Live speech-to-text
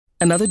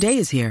Another day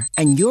is here,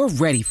 and you're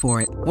ready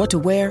for it. What to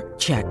wear?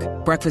 Check.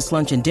 Breakfast,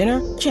 lunch, and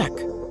dinner? Check.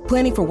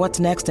 Planning for what's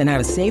next and how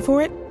to save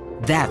for it?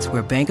 That's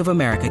where Bank of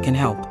America can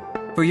help.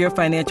 For your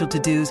financial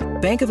to-dos,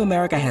 Bank of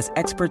America has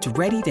experts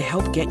ready to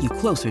help get you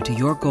closer to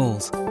your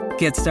goals.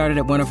 Get started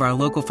at one of our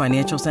local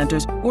financial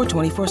centers or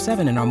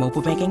 24/7 in our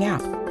mobile banking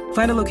app.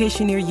 Find a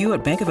location near you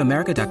at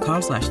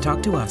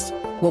bankofamerica.com/talktous.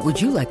 What would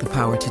you like the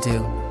power to do?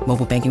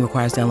 Mobile banking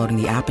requires downloading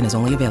the app and is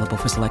only available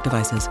for select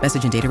devices.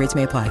 Message and data rates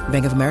may apply.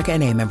 Bank of America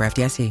N.A., member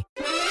FDIC.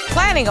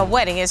 Planning a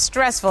wedding is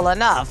stressful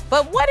enough,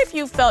 but what if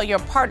you felt your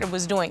partner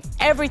was doing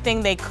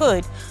everything they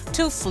could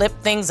to flip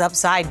things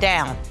upside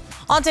down?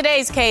 On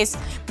today's case,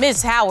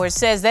 Ms. Howard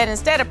says that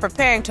instead of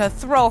preparing to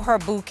throw her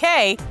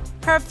bouquet,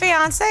 her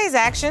fiancé's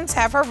actions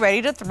have her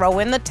ready to throw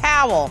in the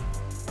towel.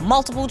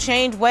 Multiple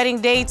changed wedding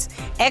dates,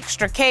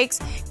 extra cakes,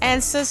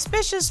 and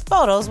suspicious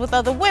photos with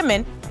other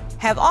women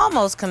have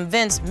almost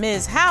convinced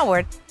Ms.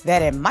 Howard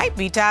that it might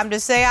be time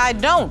to say I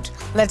don't.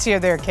 Let's hear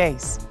their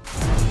case.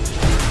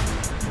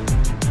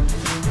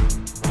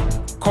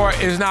 Court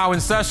is now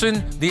in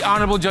session. The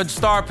Honorable Judge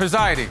Starr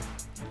presiding.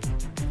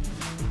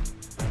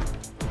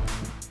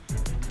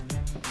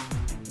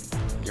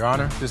 Your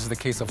Honor, this is the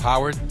case of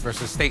Howard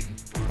versus Staten.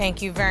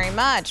 Thank you very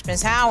much,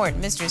 Ms. Howard.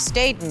 Mr.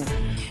 Staten.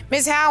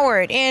 Ms.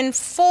 Howard, in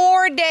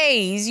 4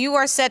 days, you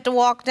are set to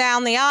walk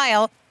down the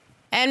aisle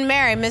and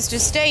marry Mr.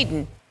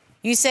 Staten.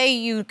 You say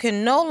you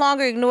can no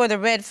longer ignore the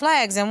red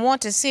flags and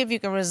want to see if you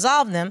can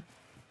resolve them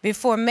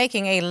before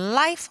making a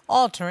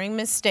life-altering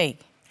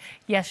mistake.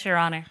 Yes, Your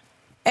Honor.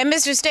 And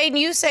Mr. Staten,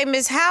 you say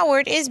Ms.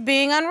 Howard is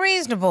being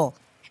unreasonable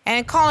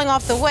and calling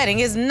off the wedding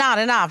is not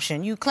an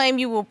option. You claim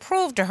you will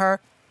prove to her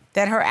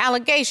that her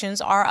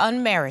allegations are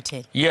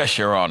unmerited. Yes,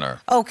 Your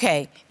Honor.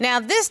 Okay, now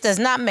this does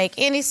not make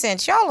any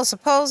sense. Y'all are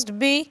supposed to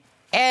be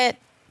at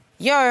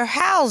your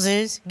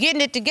houses getting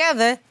it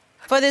together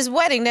for this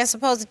wedding that's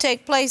supposed to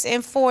take place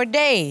in 4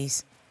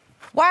 days.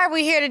 Why are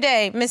we here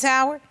today, Ms.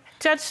 Howard?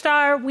 Judge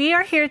Starr, we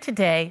are here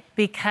today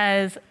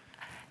because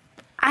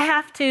I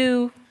have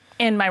to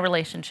end my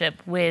relationship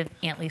with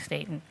Antley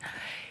Staten.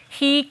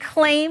 He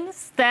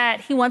claims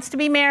that he wants to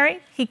be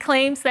married. He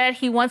claims that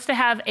he wants to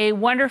have a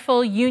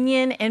wonderful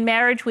union and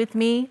marriage with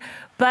me,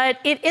 but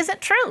it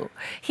isn't true.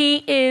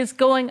 He is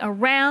going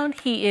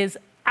around, he is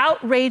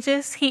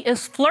outrageous, he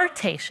is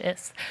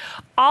flirtatious.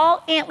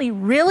 All Antley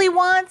really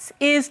wants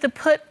is to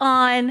put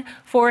on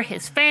for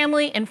his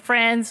family and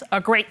friends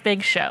a great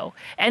big show.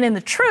 And in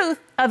the truth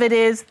of it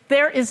is,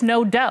 there is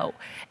no dough.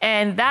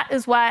 And that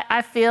is why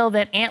I feel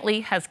that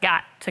Antley has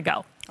got to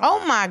go.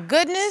 Oh my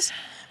goodness.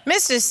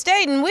 Mr.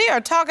 Staten, we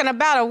are talking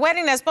about a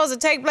wedding that's supposed to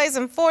take place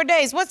in 4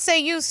 days. What say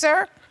you,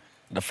 sir?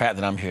 The fact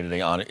that I'm here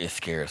today, Honor, it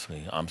scares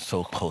me. I'm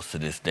so close to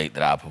this date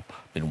that I've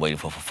been waiting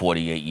for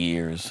 48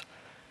 years.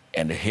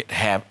 And to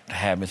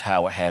have Ms.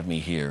 Howard have me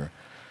here,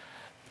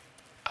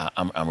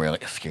 I'm really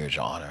scared,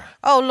 Your Honor.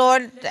 Oh,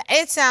 Lord,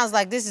 it sounds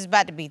like this is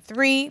about to be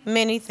 3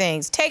 many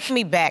things. Take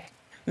me back,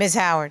 Ms.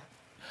 Howard.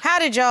 How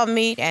did y'all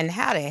meet, and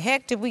how the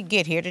heck did we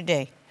get here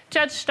today?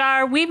 Judge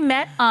Starr, we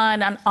met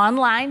on an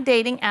online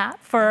dating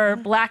app for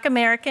Black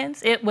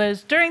Americans. It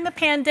was during the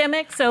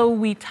pandemic, so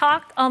we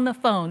talked on the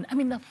phone. I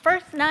mean, the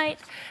first night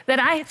that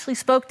I actually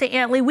spoke to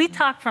Antley, we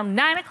talked from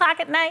 9 o'clock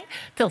at night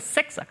till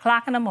 6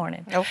 o'clock in the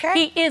morning.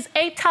 Okay. He is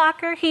a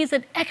talker. He's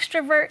an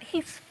extrovert.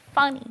 He's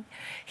funny.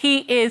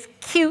 He is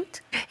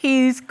cute.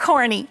 He's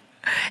corny.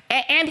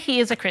 And he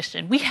is a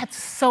Christian. We had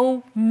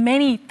so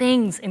many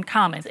things in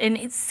common, and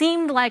it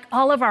seemed like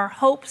all of our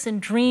hopes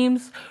and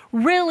dreams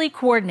really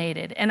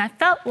coordinated, and I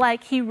felt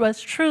like he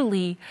was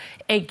truly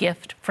a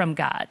gift from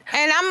God.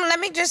 And let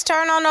me just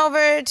turn on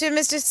over to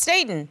Mr.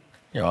 Staten.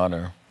 Your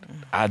Honor,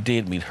 I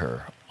did meet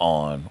her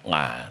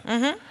online.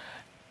 Mm-hmm.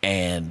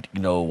 And,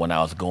 when I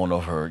was going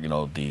over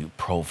her, the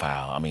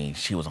profile, I mean,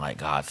 she was like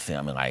God sent.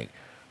 I mean, like,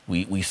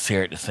 we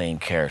shared the same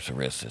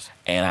characteristics.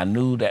 And I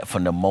knew that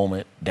from the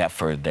moment, that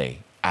first day,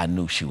 I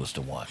knew she was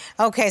the one.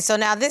 Okay, so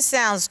now this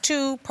sounds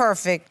too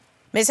perfect.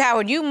 Ms.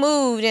 Howard, you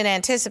moved in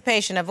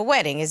anticipation of a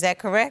wedding, is that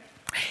correct?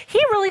 He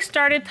really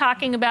started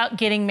talking about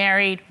getting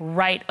married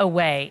right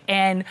away.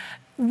 And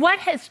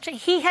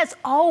he has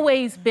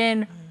always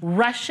been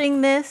rushing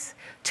this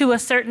to a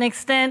certain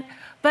extent,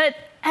 but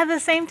at the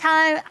same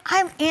time,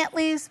 I'm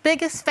Antley's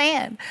biggest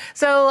fan.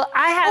 So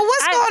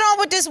what's going on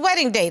with this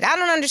wedding date? I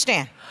don't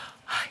understand.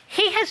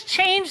 He has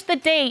changed the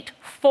date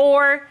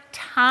 4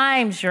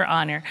 times, Your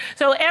Honor.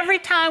 So every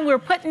time we're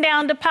putting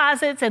down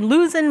deposits and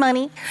losing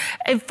money,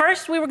 at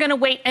first we were going to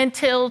wait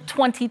until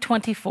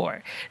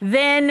 2024.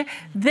 Then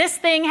this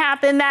thing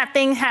happened, that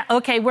thing happened.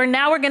 Okay, we're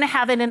going to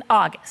have it in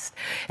August.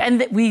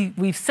 And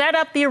we've set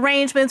up the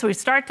arrangements. We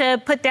start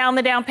to put down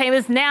the down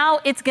payments. Now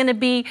it's going to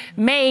be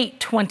May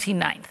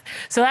 29th.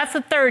 So that's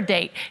the third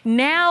date.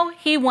 Now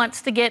he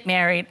wants to get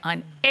married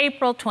on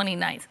April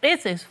 29th.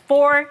 This is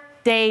 4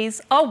 days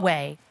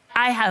away.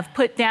 I have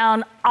put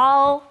down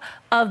all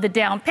of the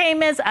down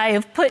payments. I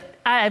have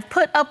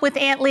put up with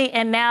Antley,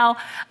 and now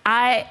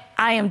I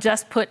am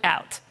just put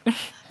out.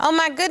 Oh,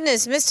 my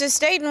goodness, Mr.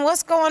 Staten,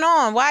 what's going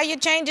on? Why are you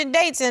changing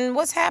dates and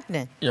what's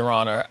happening? Your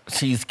Honor,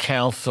 she's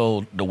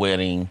canceled the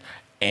wedding,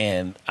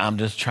 and I'm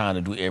just trying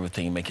to do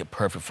everything and make it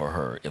perfect for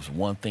her. If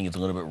one thing is a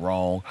little bit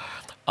wrong,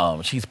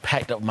 she's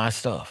packed up my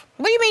stuff.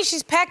 What do you mean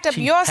she's packed up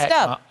your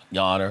stuff?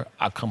 Your Honor,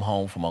 I come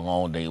home from a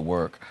long day of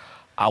work.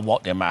 I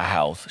walked in my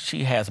house.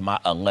 She has my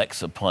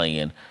Alexa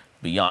playing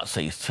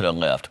Beyonce's to the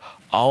left.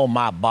 All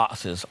my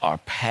boxes are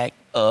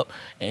packed up,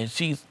 and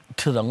she's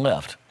to the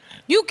left.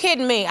 You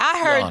kidding me? I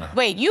heard.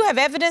 Wait, you have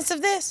evidence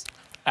of this?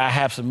 I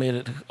have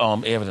submitted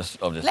evidence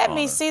of this. Let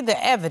me see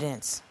the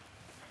evidence.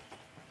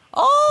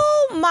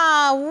 Oh,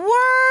 my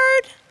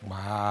word.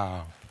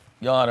 Wow.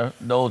 Your Honor,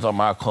 those are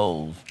my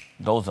clothes.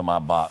 Those are my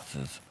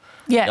boxes.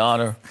 Yes. Your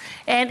Honor.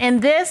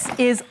 And this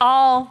is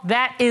all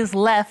that is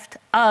left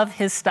of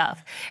his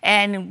stuff.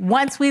 And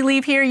once we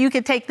leave here, you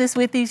can take this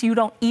with you. You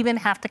don't even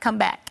have to come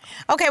back.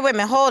 Okay, wait a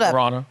minute. Hold up.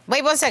 Your Honor.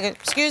 Wait 1 second.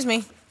 Excuse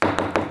me.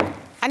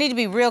 I need to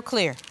be real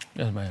clear.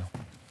 Yes, ma'am.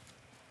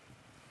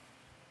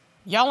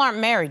 Y'all aren't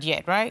married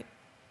yet, right?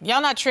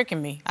 Y'all not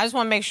tricking me. I just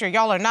want to make sure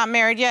y'all are not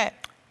married yet.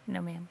 No,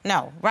 ma'am.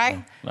 No,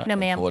 right? No,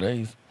 ma'am. 4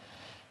 days.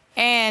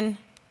 And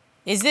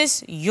is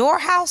this your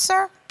house,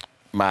 sir?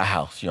 My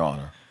house, Your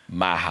Honor.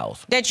 My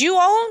house. That you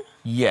own?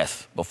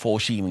 Yes, before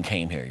she even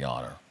came here, Your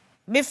Honor.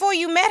 Before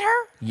you met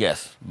her?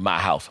 Yes, my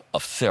house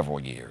of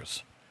several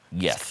years.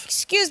 Yes.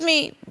 Excuse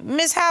me,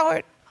 Miss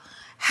Howard.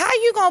 How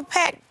you gonna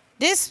pack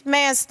this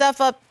man's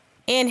stuff up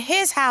in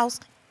his house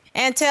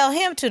and tell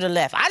him to the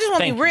left? I just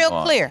want to be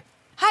real clear.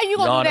 How you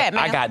gonna do that,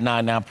 man? I got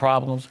 99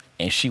 problems,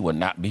 and she would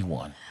not be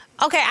one.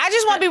 Okay, I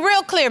just want to be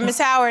real clear, Miss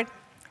Howard.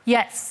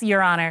 Yes,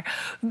 Your Honor.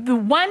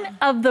 One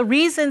of the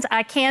reasons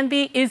I can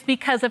be is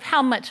because of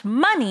how much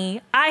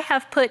money I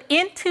have put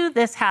into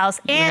this house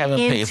and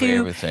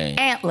into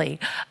Antley.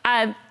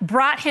 I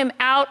brought him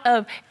out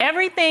of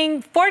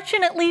everything.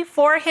 Fortunately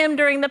for him,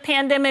 during the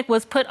pandemic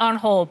was put on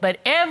hold, but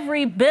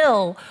every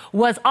bill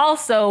was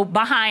also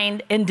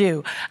behind and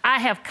due. I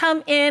have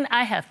come in,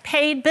 I have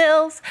paid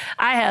bills,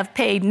 I have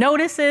paid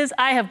notices,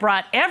 I have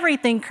brought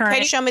everything current.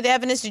 Can you show me the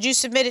evidence? Did you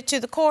submit it to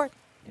the court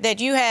that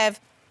you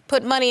have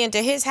put money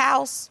into his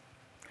house?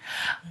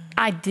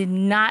 I did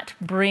not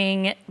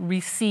bring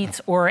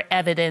receipts or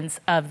evidence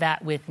of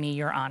that with me,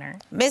 Your Honor.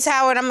 Miss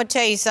Howard, I'm going to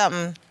tell you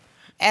something.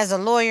 As a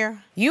lawyer,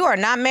 you are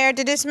not married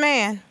to this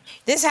man.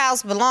 This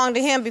house belonged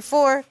to him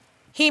before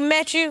he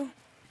met you.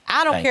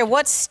 I don't care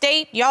what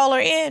state y'all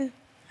are in.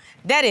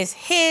 That is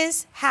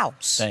his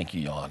house. Thank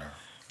you, Your Honor.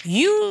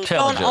 You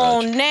don't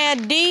own na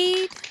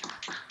deed,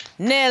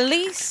 na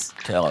lease,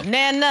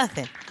 na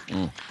nothing.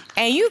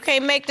 And you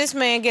can't make this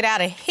man get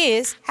out of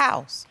his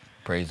house.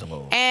 Praise the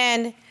Lord.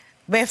 And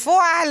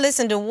before I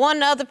listen to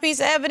one other piece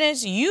of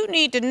evidence, you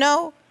need to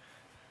know,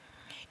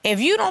 if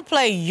you don't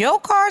play your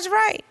cards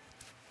right,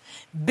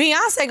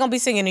 Beyonce gonna be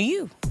singing to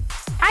you.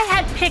 I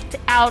had picked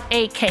out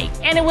a cake,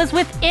 and it was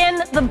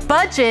within the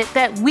budget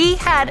that we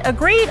had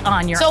agreed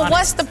on, Your Honor. So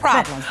what's the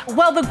problem?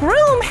 Well, the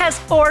groom has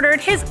ordered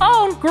his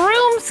own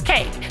groom's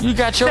cake. You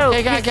got your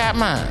cake, I got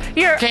mine.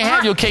 Can't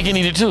have your cake, you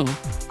need it too.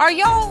 Are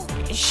y'all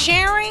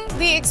sharing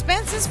the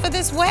expenses for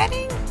this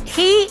wedding?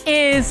 He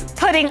is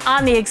putting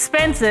on the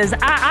expenses.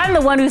 I'm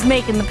the one who's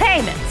making the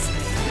payments.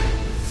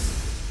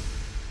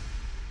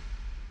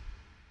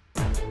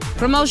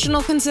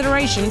 Promotional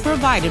consideration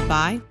provided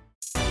by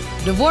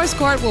Divorce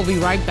Court. Will be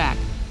right back.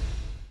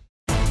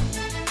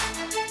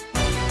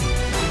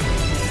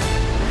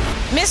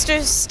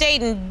 Mr.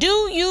 Staten,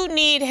 do you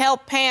need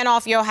help paying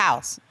off your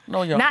house?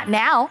 No, Your Not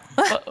now.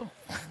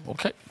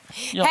 Okay.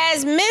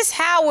 Has Miss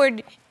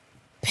Howard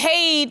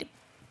paid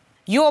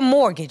your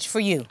mortgage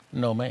for you?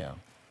 No, ma'am.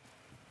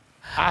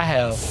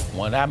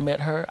 When I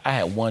met her, I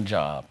had one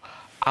job.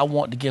 I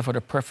wanted to give her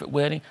the perfect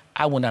wedding.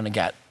 I went out and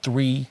got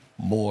 3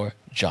 more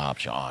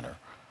jobs, Your Honor.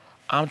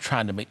 I'm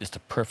trying to make this the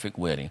perfect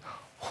wedding.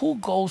 Who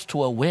goes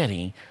to a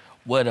wedding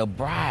where the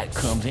bride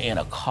comes in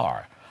a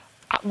car?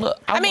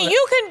 I mean,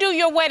 you can do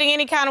your wedding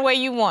any kind of way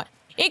you want.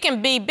 It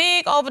can be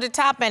big, over the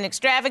top, and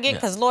extravagant,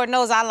 because Lord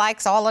knows I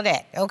likes all of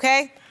that,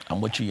 okay? I'm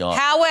with you, Your Honor.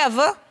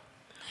 However,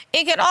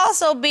 it could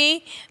also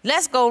be,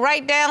 let's go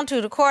right down to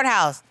the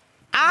courthouse.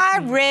 I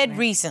read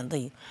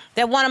recently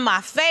that one of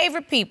my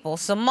favorite people,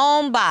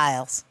 Simone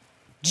Biles,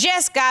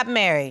 just got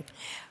married.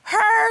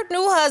 Her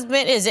new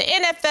husband is an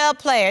NFL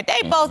player.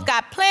 They both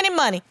got plenty of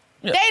money.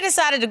 They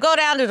decided to go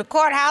down to the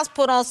courthouse,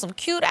 put on some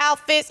cute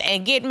outfits,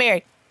 and get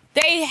married.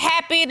 They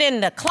happier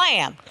than the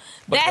clam.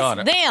 That's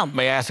Honor, them.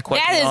 May I ask a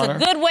question, That is Honor? a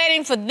good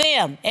wedding for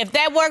them. If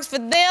that works for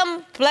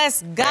them,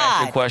 bless God. May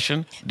I ask a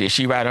question? Did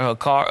she ride in her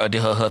car, or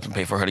did her husband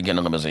pay for her to get in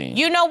a limousine?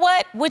 You know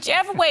what?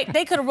 Whichever way,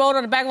 they could have rode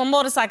on the back of a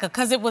motorcycle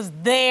because it was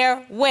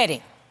their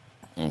wedding.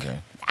 Okay.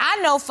 I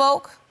know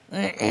folk,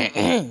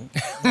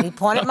 we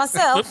pointed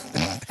myself,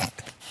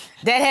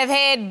 that have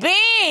had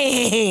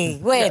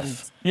big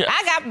weddings. Yes.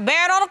 I got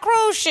married on a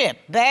cruise ship,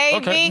 baby.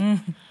 Okay.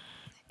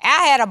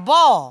 I had a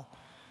ball.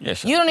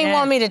 Yes, You don't even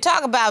want me to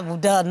talk about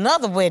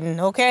another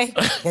wedding, okay?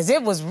 Because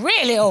it was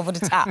really over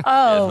the top.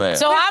 Yes,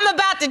 So I'm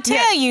about to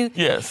tell you,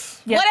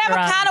 Yes. whatever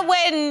kind of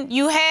wedding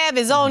you have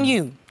is on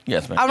you.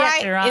 Yes, ma'am. All Yes,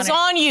 right? Your Honor. It's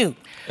on you.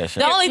 Yes, The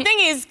ma'am. only thing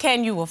is,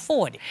 can you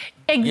afford it?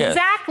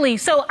 Exactly.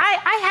 So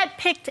I had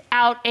picked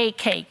out a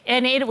cake,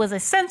 and it was a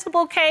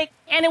sensible cake,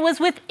 and it was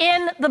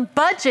within the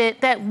budget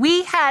that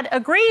we had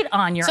agreed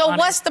on, Your So Honor.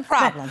 what's the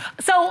problem?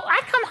 So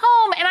I come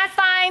home and I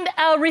find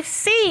a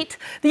receipt.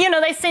 You know,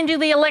 they send you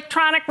the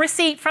electronic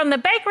receipt from the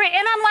bakery,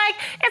 and I'm like,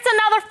 it's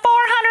another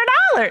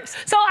 $400.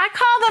 So I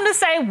call them to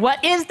say,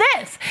 what is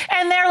this?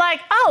 And they're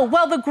like, oh,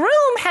 well, the groom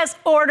has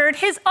ordered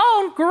his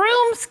own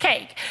groom's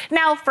cake.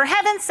 Now, for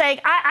heaven's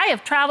sake, I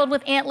have traveled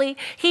with Antley.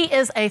 He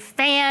is a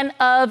fan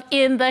of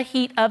In the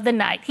Heat of the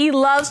Night. He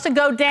loves to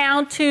go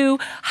down to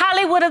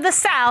Hollywood of the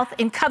South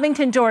in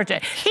Covington, Georgia.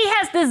 He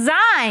has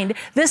designed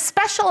this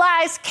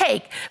specialized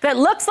cake that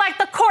looks like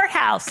the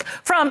courthouse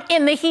from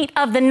In the Heat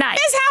of the Night.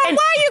 Ms. Howard,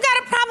 why you got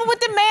a problem with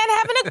the man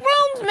having a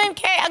groomsman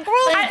cake? I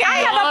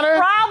have a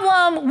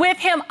problem with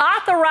him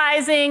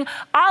authorizing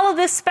all of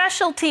this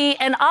specialty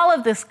and all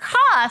of this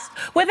cost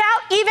without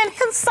even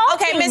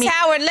consulting Okay, Ms. me.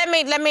 Howard, let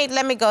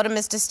me go to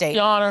Mr. Staten.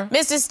 Your Honor.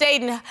 Mr.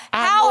 Staten, know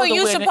how are the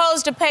you wedding-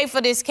 supposed to pay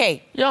for this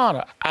cake? Your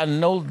Honor, I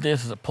know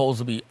this is supposed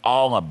to be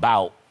all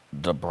about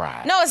the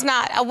bride. No, it's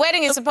not. A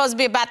wedding is supposed to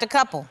be about the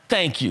couple.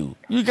 Thank you.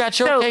 You got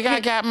your So, cake, I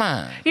got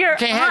mine. Your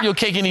Can't have your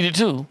cake and eat it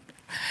too.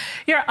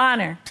 Your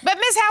Honor. But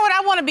Ms. Howard,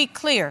 I want to be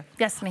clear.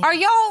 Yes, ma'am. Are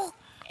y'all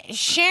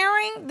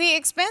sharing the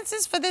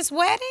expenses for this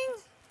wedding?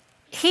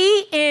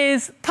 He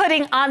is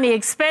putting on the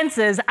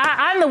expenses.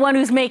 I'm the one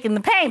who's making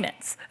the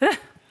payments.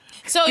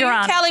 So Your you're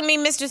Honor. telling me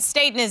Mr.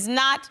 Staten is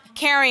not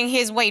carrying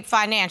his weight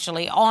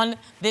financially on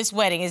this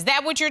wedding. Is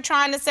that what you're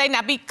trying to say?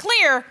 Now be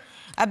clear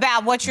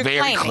about what you're Very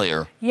claiming.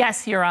 clear.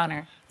 Yes, Your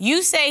Honor.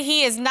 You say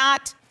he is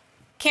not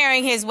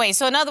carrying his weight.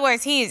 So in other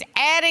words, he is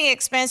adding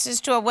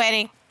expenses to a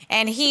wedding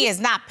and he is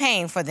not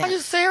paying for them. Are you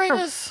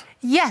serious?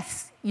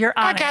 Yes, Your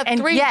Honor.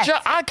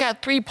 I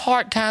got three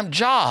part-time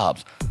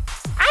jobs.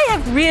 I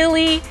have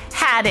really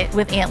had it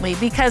with Antley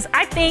because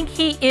I think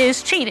he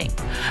is cheating.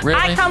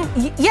 Really?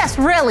 Yes,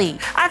 really.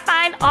 I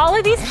find all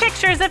of these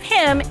pictures of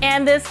him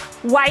and this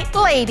white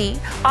lady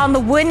on the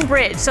wooden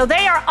bridge. So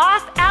they are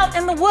off out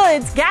in the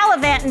woods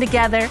gallivanting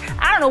together.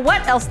 I don't know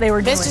what else they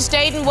were doing. Mr.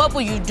 Staten, what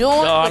were you doing Your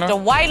with Honor. the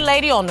white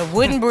lady on the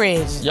wooden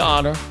bridge? Your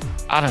Honor,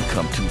 I done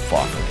come too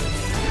far for this.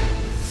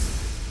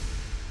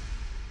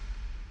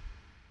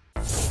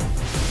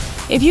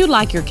 If you'd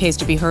like your case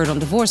to be heard on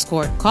divorce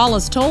court, call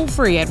us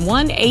toll-free at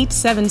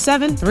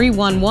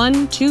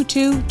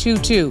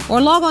 1-877-311-2222 or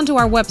log on to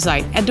our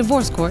website at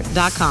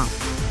divorcecourt.com.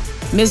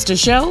 Missed a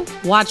show?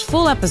 Watch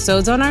full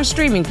episodes on our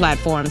streaming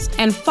platforms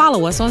and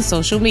follow us on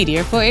social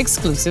media for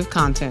exclusive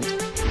content.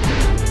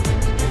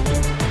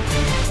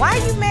 Why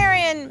are you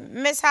marrying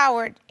Miss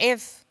Howard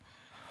if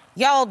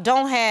y'all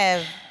don't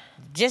have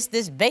just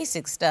this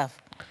basic stuff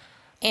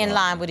in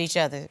line with each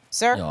other,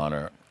 sir? Your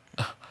Honor,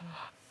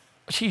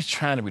 she's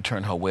trying to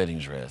return her wedding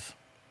dress.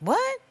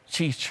 What?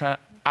 She's trying.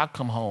 I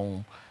come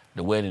home,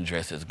 the wedding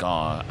dress is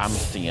gone. I'm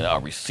seeing a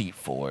receipt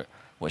for it.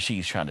 Well,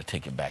 she's trying to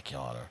take it back,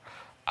 Your Honor.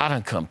 I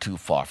done come too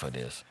far for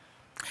this.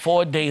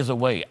 4 days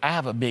away. I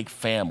have a big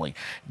family.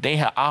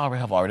 I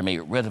already made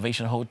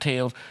reservation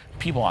hotels.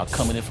 People are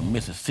coming in from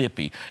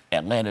Mississippi,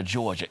 Atlanta,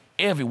 Georgia,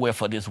 everywhere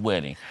for this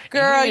wedding.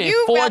 Girl, And here it is,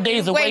 you 4 about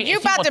days to, away. wait, you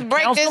and she about wants to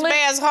break this cancel it?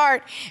 man's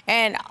heart,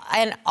 and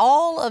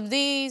all of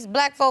these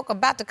black folk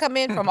about to come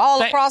in from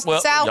all across the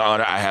South, Your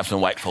Honor, I have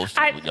some white folks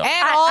too. Your Honor.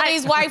 and all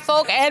these white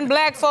folk and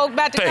black folk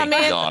about to Thank come you,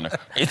 in. Your Honor.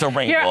 It's a Your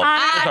rainbow.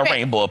 Honor. It's a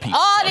rainbow of people.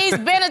 All these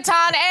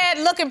Benetton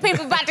ad-looking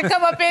people about to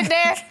come up in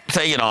there.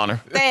 Say it, Honor.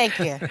 Thank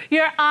you.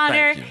 Your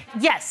Honor, Thank you.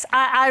 yes,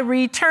 I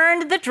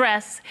returned the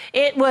dress.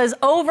 It was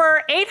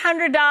over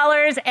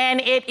 $800 and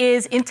it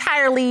is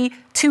entirely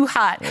too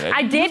hot. Yeah, I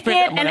you did spent get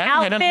that an money.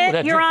 I ain't had nothing to do with outfit,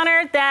 that Your dress.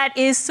 Honor, that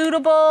is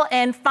suitable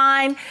and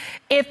fine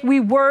if we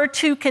were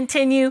to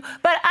continue.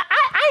 But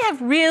I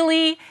have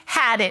really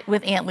had it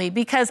with Antley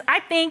because I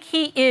think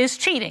he is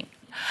cheating.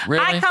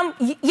 Really?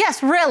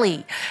 Yes,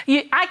 really.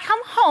 I come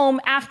home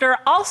after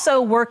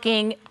also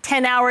working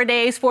 10-hour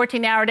days,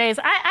 14-hour days.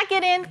 I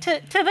get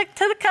into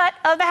the cut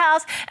of the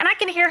house, and I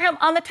can hear him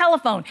on the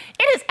telephone.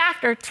 It is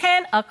after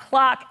 10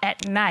 o'clock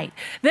at night.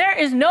 There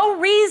is no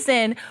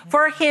reason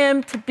for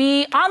him to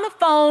be on the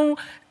phone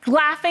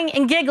laughing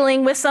and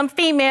giggling with some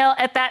female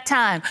at that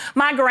time.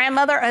 My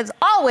grandmother has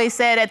always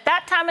said at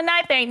that time of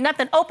night, there ain't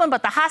nothing open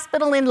but the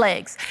hospital in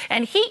legs.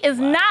 And he is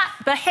not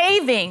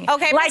behaving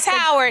Okay, like Miss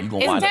Howard, You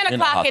gonna it's wind up 10 in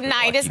the o'clock at hospital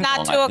night. like It's you not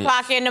going 2 like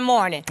o'clock this. in the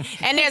morning.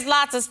 And there's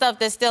lots of stuff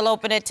that's still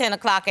open at 10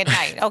 o'clock at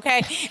night, okay?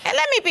 And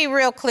let me be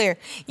real clear.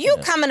 You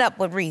coming up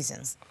with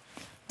reasons.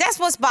 That's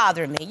what's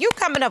bothering me. You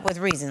coming up with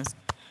reasons.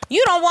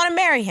 You don't want to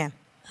marry him.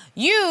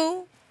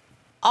 You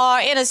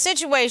are in a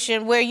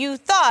situation where you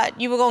thought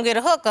you were going to get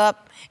a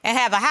hookup and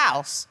have a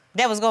house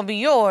that was going to be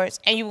yours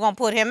and you were going to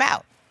put him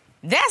out.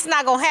 That's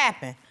not going to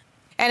happen.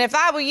 And if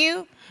I were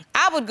you,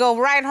 I would go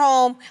right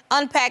home,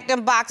 unpack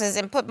them boxes,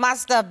 and put my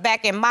stuff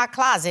back in my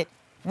closet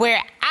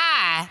where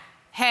I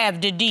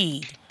have the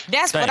deed.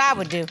 That's what I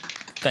would do.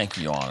 Thank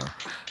you, Your Honor.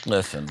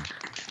 Listen,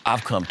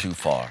 I've come too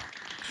far.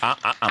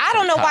 I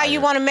don't know why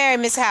you want to marry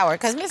Miss Howard,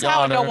 because Miss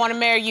Howard don't want to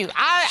marry you.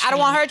 I don't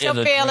want to hurt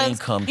your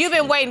feelings. You've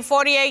been waiting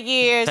 48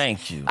 years.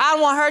 Thank you. I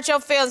don't want to hurt your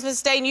feelings, Mr.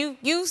 Staten.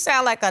 You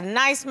sound like a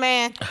nice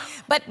man.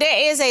 But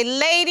there is a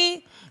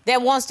lady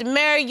that wants to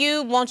marry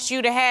you, wants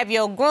you to have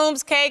your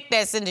groom's cake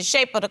that's in the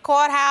shape of the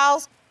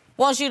courthouse,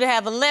 wants you to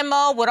have a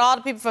limo with all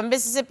the people from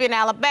Mississippi and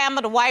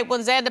Alabama, the white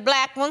ones and the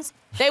black ones.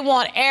 They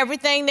want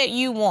everything that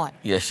you want.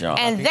 Yes, Your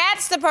Honor. And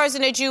that's the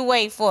person that you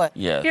wait for.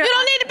 Yes. You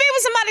don't need to be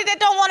with somebody that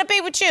don't want to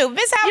be with you.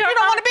 Miss Howard, you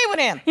don't want to be with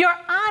him. Your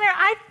Honor,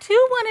 I do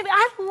want to be.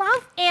 I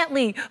love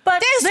Antley,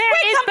 but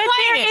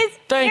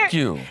Thank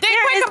you. Then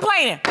quit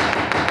complaining.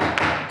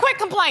 Quit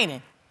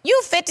complaining.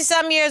 You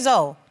 50-something years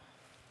old.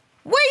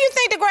 Where you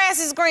think the grass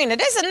is greener?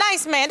 This is a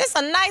nice man. This is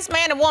a nice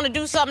man that want to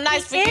do something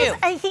nice for you.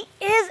 He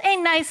is a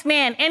nice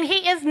man, and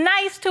he is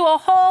nice to a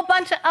whole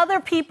bunch of other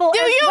people as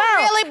well. Do you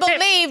really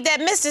believe that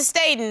Mr.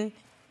 Staten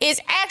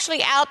is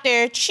actually out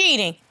there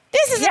cheating?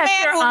 This is a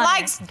man who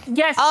likes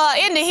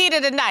in the heat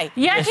of the night.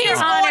 Yes, He's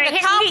Your Honor. going to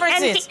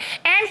conferences.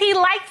 And he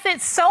likes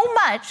it so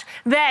much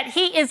that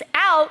he is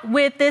out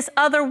with this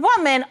other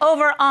woman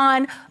over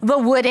on the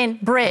wooden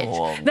bridge.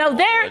 Oh, now,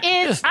 there Lord.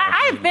 is,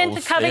 I've been to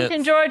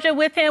Covington, Georgia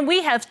with him.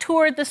 We have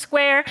toured the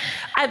square.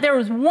 There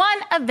was one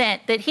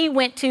event that he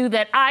went to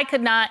that I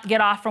could not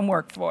get off from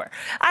work for.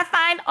 I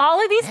find all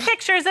of these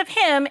pictures of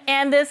him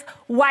and this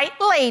white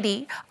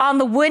lady on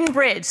the wooden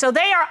bridge. So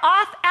they are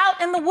off out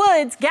in the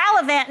woods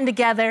gallivanting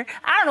together.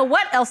 I don't know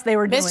what else they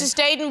were doing. Mr.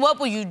 Staten, what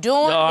were you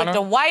doing with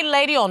the white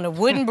lady on the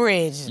wooden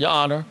bridge? Your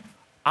Honor,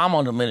 I'm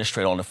on the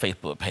administrator on the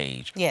Facebook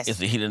page. Yes. It's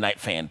the Heat of the Night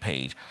fan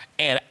page.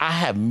 And I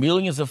have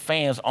millions of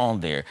fans on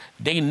there.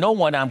 They know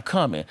when I'm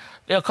coming.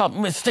 They'll call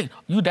me, Mr. Staten,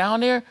 you down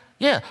there?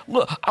 Yeah,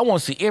 look, I want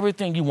to see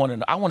everything you want to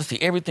know. I want to see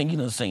everything you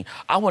done seen.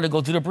 I want to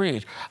go to the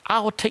bridge. I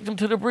will take them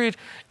to the bridge.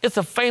 It's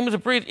a famous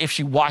bridge. If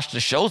she watched the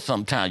show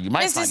sometime, you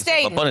might find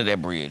yourself up under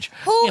that bridge.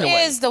 Who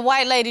is the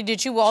white lady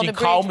that you were on the bridge with?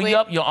 She called me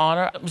up, Your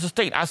Honor. Mr.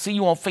 Staten, I see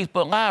you on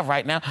Facebook Live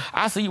right now.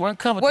 I see you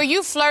uncovered. Were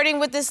you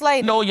flirting with this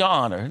lady? No, Your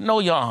Honor.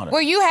 No, Your Honor.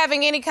 Were you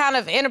having any kind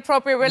of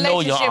inappropriate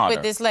relationship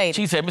with this lady?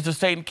 She said, Mr.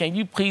 Staten, can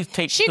you please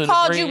take She to the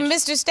called bridge? you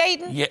Mr.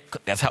 Staten? Yeah,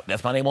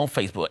 that's my name on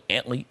Facebook,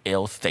 Antley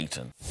L.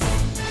 Staten.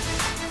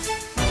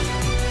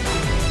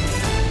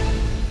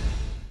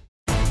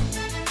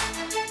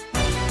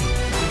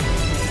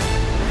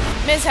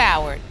 Ms.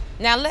 Howard,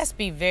 now let's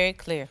be very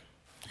clear.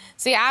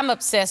 See, I'm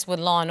obsessed with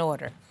Law &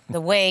 Order, the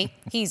way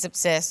he's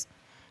obsessed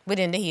with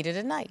In the Heat of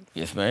the Night.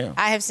 Yes, ma'am.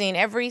 I have seen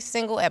every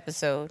single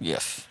episode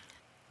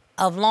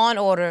of Law &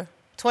 Order,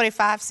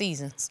 25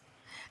 seasons.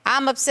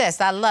 I'm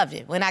obsessed. I love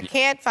it. When I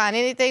can't find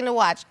anything to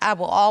watch, I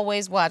will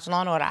always watch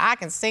Law & Order. I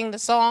can sing the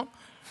song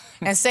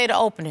and say the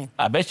opening.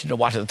 I bet you can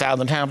watch it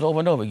 1,000 times over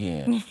and over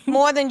again.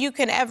 More than you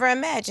can ever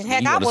imagine.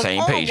 Heck, I was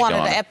on one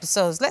of the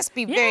episodes. Let's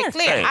be very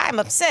clear. I'm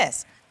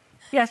obsessed.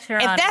 Yes,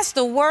 Your Honor. If that's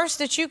the worst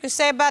that you could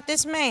say about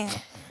this man.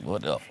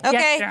 What up?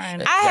 Okay? Yes, Your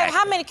Honor.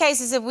 How many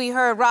cases have we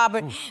heard,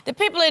 Robert? The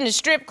people in the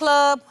strip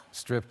club.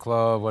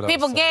 What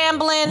people else?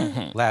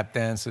 Gambling. Lap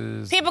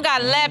dances. People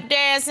got lap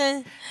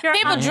dancing. Your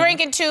people Honor.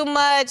 drinking too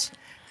much.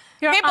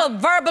 People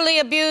verbally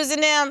abusing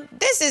them.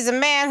 This is a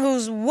man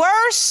whose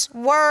worst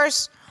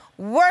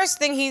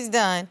thing he's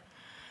done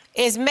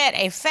is met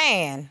a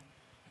fan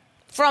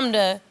from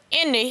the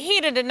In the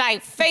Heat of the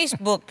Night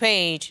Facebook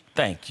page.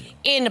 Thank you.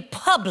 In the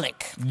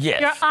public. Yes.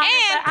 Your Honor,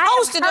 and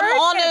posted them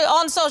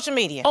on social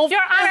media. Oh,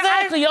 Your Honor,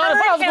 exactly, Your Honor.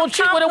 If I was going to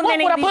cheat with him, what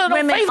would I put it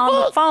on Facebook?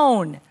 On the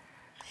phone.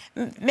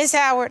 Miss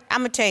Howard,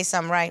 I'm going to tell you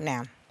something right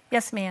now.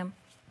 Yes, ma'am.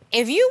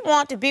 If you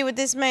want to be with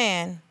this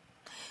man,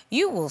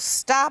 you will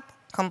stop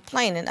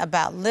complaining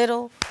about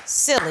little,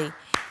 silly,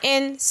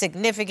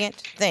 insignificant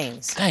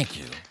things. Thank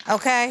you.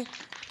 Okay?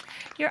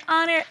 Your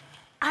Honor,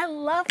 I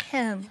love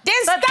him. Then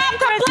stop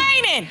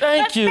complaining.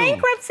 Thank you.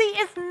 Bankruptcy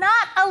is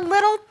not a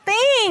little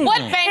thing. What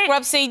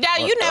bankruptcy? Now,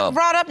 you never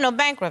brought up no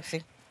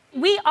bankruptcy.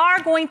 We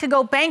are going to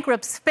go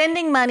bankrupt,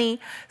 spending money,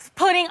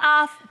 putting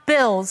off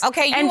bills.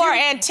 Okay, you are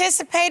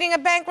anticipating a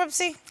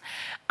bankruptcy?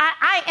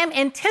 I am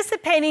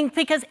anticipating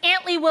because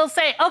Antley will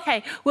say,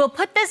 okay, we'll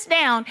put this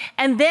down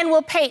and then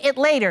we'll pay it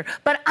later.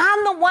 But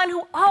I'm the one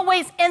who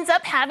always ends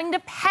up having to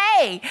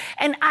pay.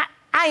 And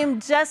I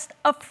am just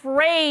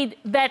afraid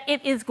that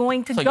it is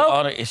going to go. Your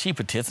Honor, if she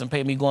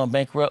participates in me going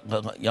bankrupt,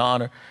 Your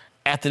Honor,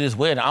 after this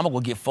wedding, I'm going to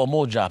go get 4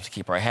 more jobs to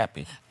keep her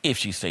happy if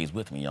she stays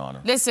with me, Your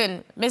Honor.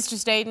 Listen, Mr.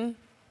 Staten,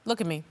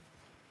 look at me.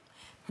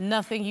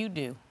 Nothing you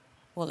do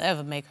will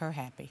ever make her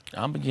happy.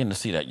 I'm beginning to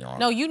see that, Your Honor.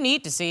 No, you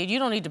need to see it. You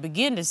don't need to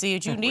begin to see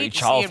it. You need to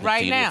see Charles it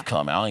right now.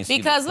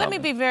 Because let me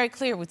be very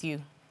clear with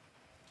you.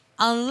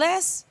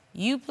 Unless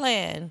you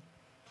plan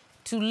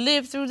to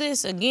live through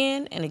this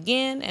again and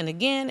again and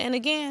again and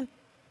again,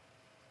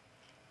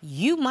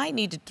 you might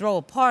need to throw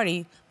a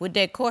party with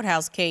that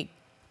courthouse cake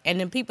and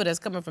then people that's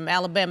coming from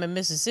Alabama and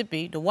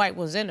Mississippi, the white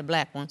ones and the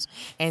black ones,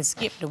 and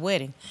skip the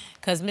wedding.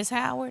 Because, Miss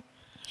Howard,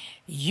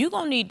 you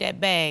gonna need that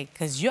bag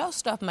because your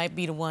stuff might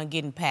be the one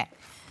getting packed.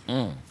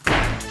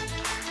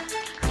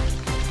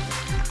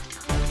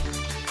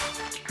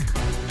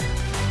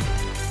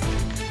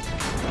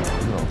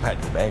 pack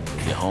this bag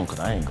and get home because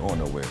I ain't going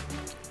nowhere.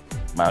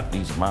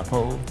 These are my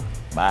clothes,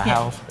 my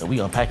house, and we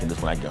unpacking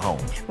this when I get home.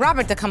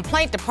 Robert, the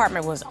complaint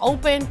department was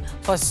open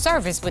for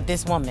service with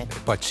this woman.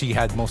 But she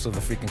had most of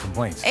the freaking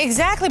complaints.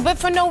 Exactly, but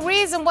for no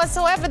reason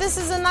whatsoever. This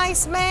is a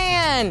nice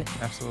man.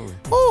 Absolutely.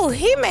 Ooh,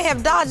 he may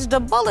have dodged a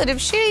bullet if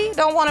she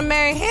don't want to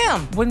marry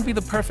him. Wouldn't be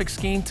the perfect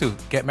scheme to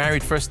get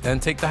married first, then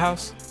take the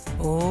house?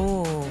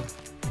 Ooh.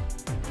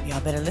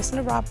 Y'all better listen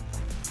to Robert.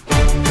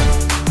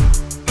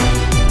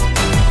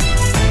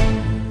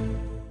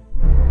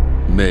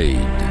 Made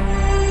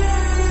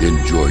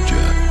in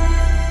Georgia.